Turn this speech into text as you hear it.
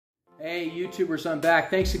Hey YouTubers, I'm back.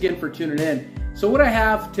 Thanks again for tuning in. So what I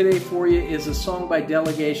have today for you is a song by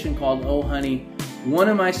Delegation called Oh Honey. One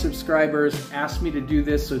of my subscribers asked me to do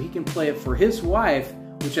this so he can play it for his wife,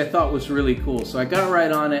 which I thought was really cool. So I got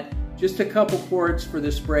right on it. Just a couple chords for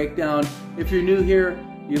this breakdown. If you're new here,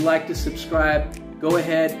 you'd like to subscribe, go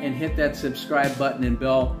ahead and hit that subscribe button and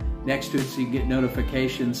bell next to it so you can get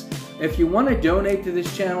notifications. If you want to donate to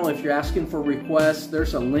this channel, if you're asking for requests,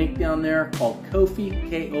 there's a link down there called Ko-fi,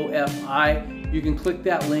 K-O-F-I. You can click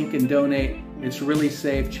that link and donate. It's really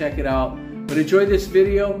safe. Check it out. But enjoy this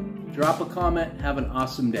video. Drop a comment. Have an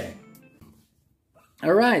awesome day.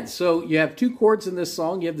 All right, so you have two chords in this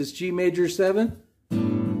song. You have this G major 7.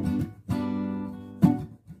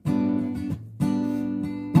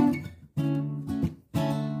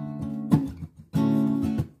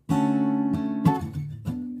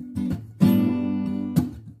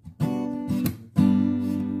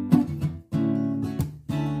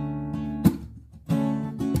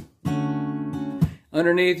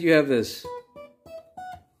 Underneath you have this.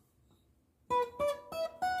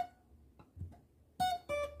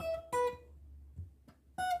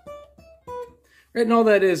 Right, and all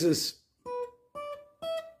that is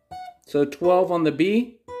so 12 on the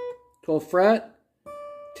B, 12th fret,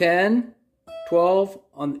 10, 12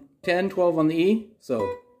 on 10, 12 on the E,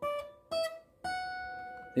 so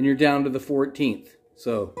then you're down to the 14th.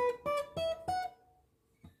 So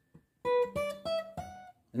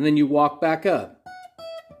and then you walk back up.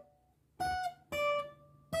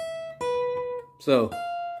 So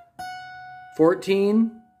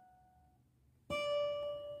 14,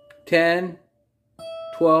 10,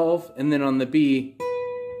 12, and then on the B,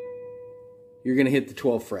 you're going to hit the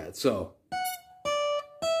 12th fret. So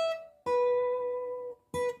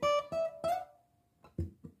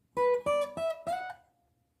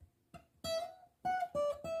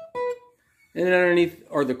and then underneath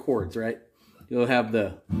are the chords, right? You'll have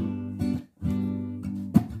the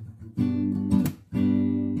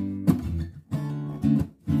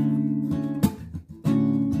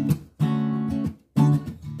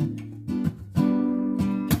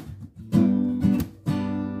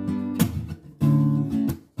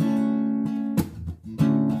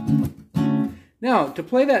Now, to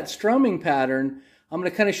play that strumming pattern, I'm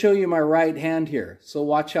going to kind of show you my right hand here. So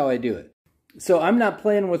watch how I do it. So I'm not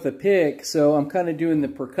playing with a pick, so I'm kind of doing the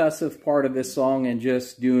percussive part of this song and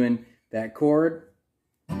just doing that chord.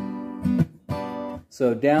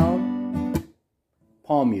 So down,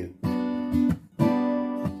 palm mute.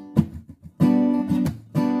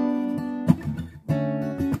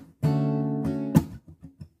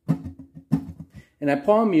 And I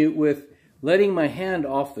palm mute with letting my hand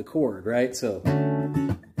off the chord, right? So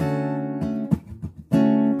then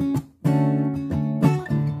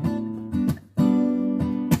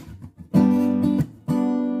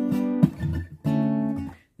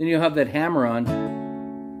you'll have that hammer on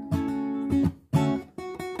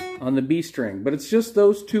the B string, but it's just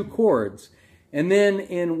those two chords. And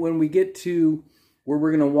then when we get to where we're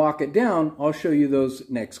going to walk it down, I'll show you those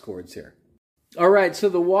next chords here. All right, so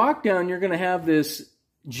the walk down, you're going to have this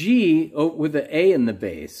G with the A in the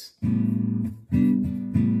bass. It's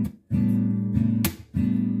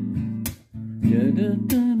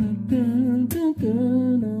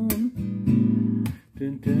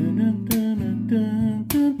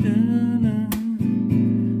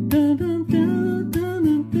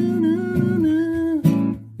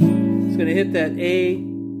going to hit that A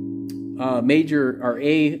major or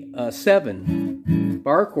A7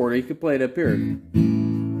 bar chord. You could play it up here,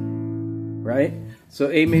 right? So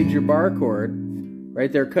A major bar chord,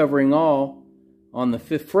 right there covering all on the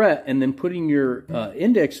 5th fret, and then putting your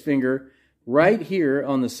index finger right here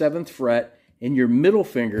on the 7th fret, and your middle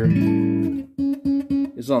finger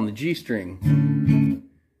is on the G string,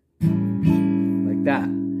 like that.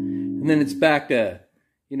 And then it's back to,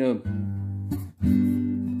 you know,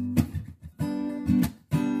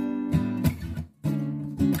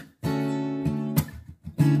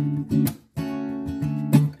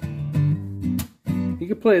 you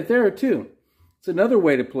can play it there too. It's another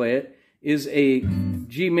way to play it is a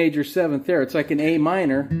G major 7th there. It's like an A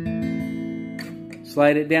minor.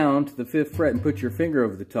 Slide it down to the 5th fret and put your finger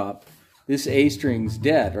over the top. This A string's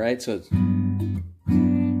dead, right? So it's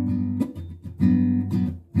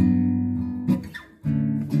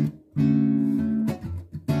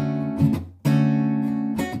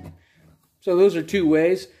so those are two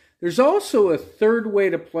ways. There's also a third way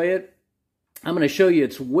to play it. I'm going to show you.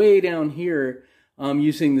 It's way down here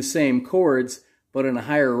using the same chords, but in a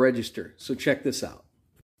higher register. So check this out.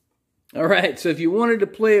 All right, so if you wanted to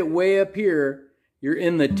play it way up here, you're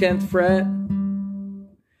in the 10th fret,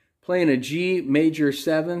 playing a G major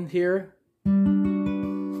 7 here.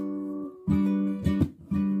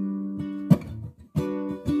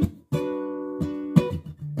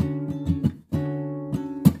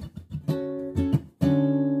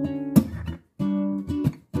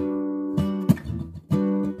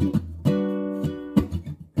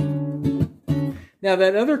 Now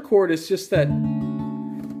that other chord is just that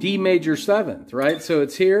D major 7th, right? So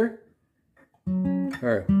it's here,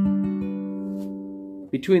 or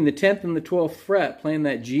between the 10th and the 12th fret, playing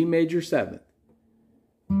that G major 7th.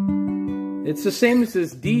 It's the same as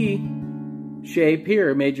this D shape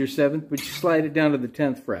here, major 7th, but you slide it down to the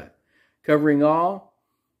 10th fret. Covering all,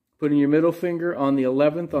 putting your middle finger on the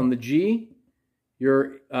 11th on the G,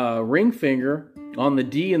 your ring finger on the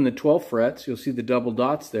D and the 12th frets, you'll see the double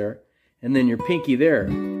dots there, and then your pinky there.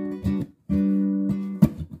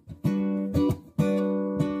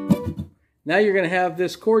 Now you're going to have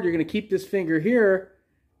this chord, you're going to keep this finger here,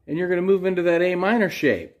 and you're going to move into that A minor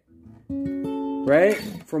shape. Right?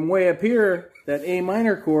 From way up here, that A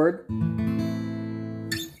minor chord,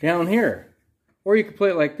 down here. Or you could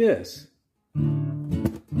play it like this.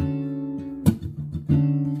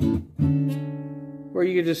 Or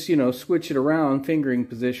you could just, you know, switch it around, fingering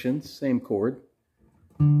positions, same chord.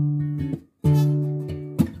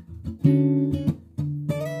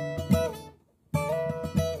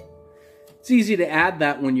 It's easy to add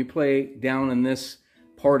that when you play down in this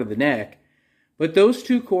part of the neck. But those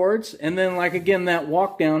two chords, and then like again that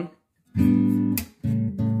walk down,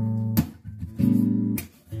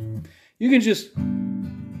 you can just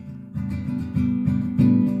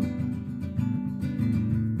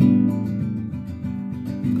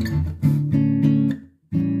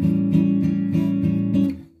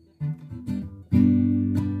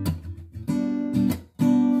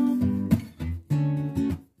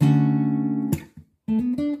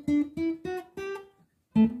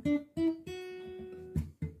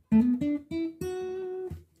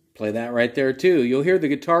play that right there too. You'll hear the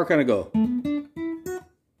guitar kind of go.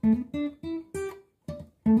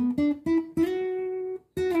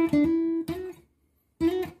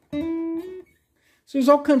 So there's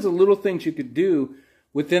all kinds of little things you could do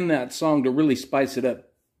within that song to really spice it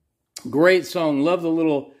up. Great song. Love the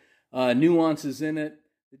little nuances in it.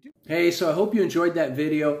 Hey, so I hope you enjoyed that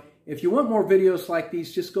video. If you want more videos like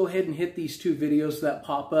these, just go ahead and hit these two videos that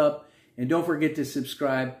pop up. And don't forget to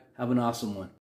subscribe. Have an awesome one.